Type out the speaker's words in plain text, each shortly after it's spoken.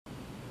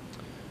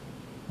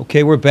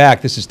Okay, we're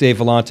back. This is Dave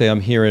Vellante. I'm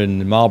here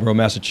in Marlborough,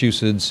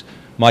 Massachusetts.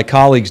 My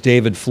colleagues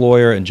David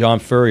Floyer and John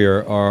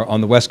Furrier are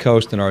on the West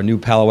Coast in our new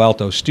Palo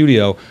Alto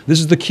studio. This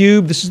is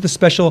theCUBE. This is the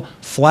special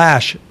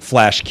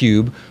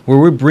FlashCUBE, where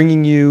we're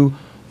bringing you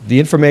the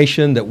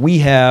information that we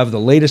have, the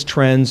latest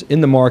trends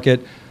in the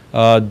market.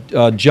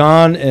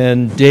 John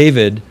and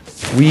David,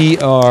 we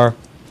are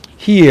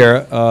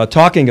here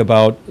talking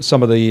about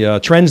some of the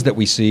trends that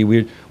we see.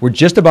 We're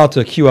just about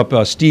to queue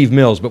up Steve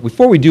Mills, but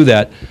before we do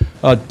that,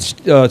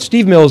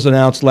 Steve Mills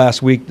announced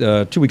last week,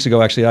 2 weeks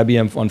ago actually,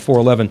 IBM on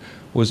 4/11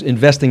 was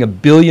investing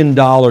 $1 billion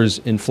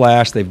in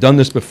Flash. They've done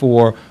this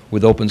before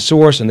with open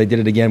source, and they did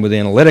it again with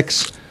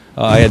analytics.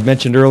 I had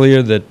mentioned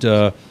earlier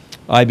that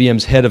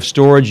IBM's head of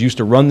storage used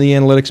to run the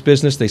analytics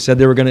business. They said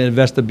they were going to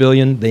invest $1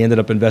 billion. They ended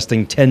up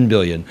investing $10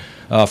 billion.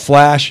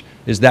 Flash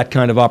is that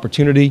kind of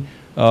opportunity.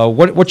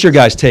 What's your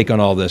guys' take on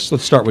all this?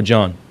 Let's start with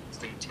John.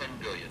 $10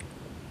 billion.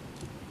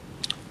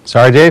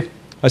 Sorry, Dave?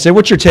 I say,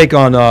 what's your take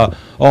on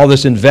all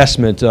this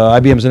investment?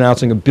 IBM's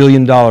announcing $1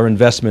 billion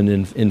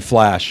investment in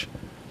Flash.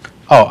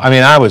 Oh, I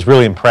mean, I was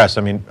really impressed.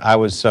 I mean, I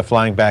was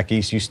flying back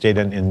east. You stayed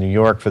in New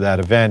York for that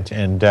event,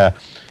 and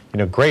you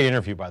know, great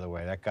interview, by the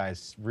way. That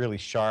guy's really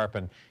sharp,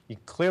 and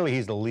clearly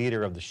he's the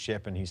leader of the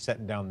ship, and he's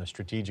setting down the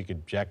strategic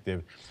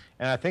objective.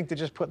 And I think they're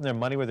just putting their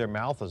money where their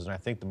mouth is, and I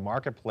think the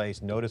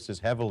marketplace notices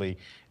heavily.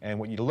 And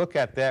when you look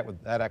at that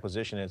with that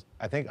acquisition is,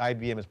 I think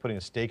IBM is putting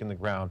a stake in the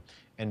ground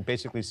and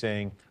basically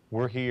saying,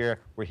 we're here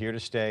to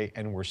stay,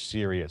 and we're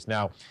serious.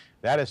 Now,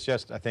 that is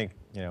just, I think,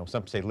 you know,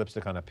 some say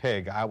lipstick on a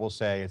pig. I will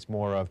say it's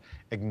more of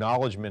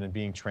acknowledgement and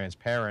being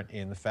transparent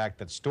in the fact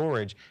that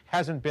storage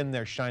hasn't been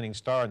their shining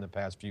star in the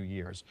past few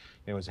years.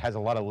 You know, it has a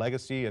lot of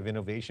legacy of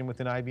innovation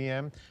within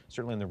IBM,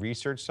 certainly on the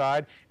research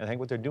side, and I think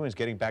what they're doing is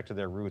getting back to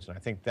their roots, and I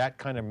think that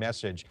kind of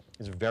message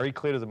is very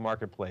clear to the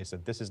marketplace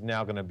that this is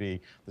now going to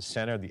be the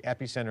center, the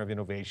epicenter of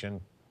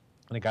innovation.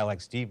 And a guy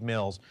like Steve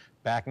Mills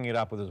backing it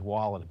up with his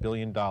wallet, $1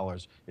 billion,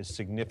 is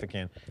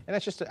significant. And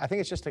that's just, I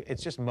think it's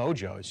just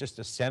mojo. It's just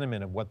a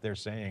sentiment of what they're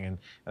saying. And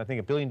I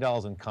think $1 billion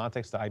in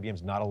context to IBM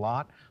is not a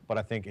lot, but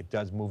I think it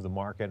does move the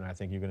market. And I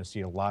think you're going to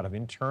see a lot of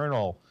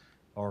internal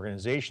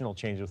organizational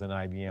changes within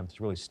IBM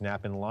to really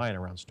snap in line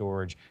around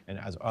storage, and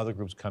as other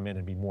groups come in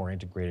and be more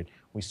integrated.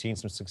 We've seen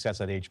some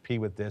success at HP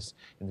with this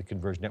in the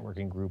converged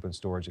networking group and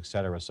storage, et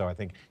cetera. So I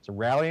think it's a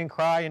rallying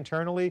cry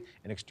internally,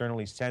 and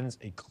externally sends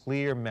a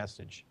clear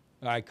message.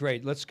 All right,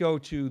 great. Let's go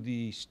to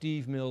the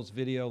Steve Mills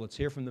video. Let's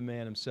hear from the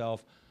man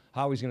himself,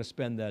 how he's going to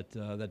spend that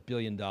 $1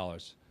 billion.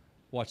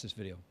 Watch this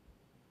video.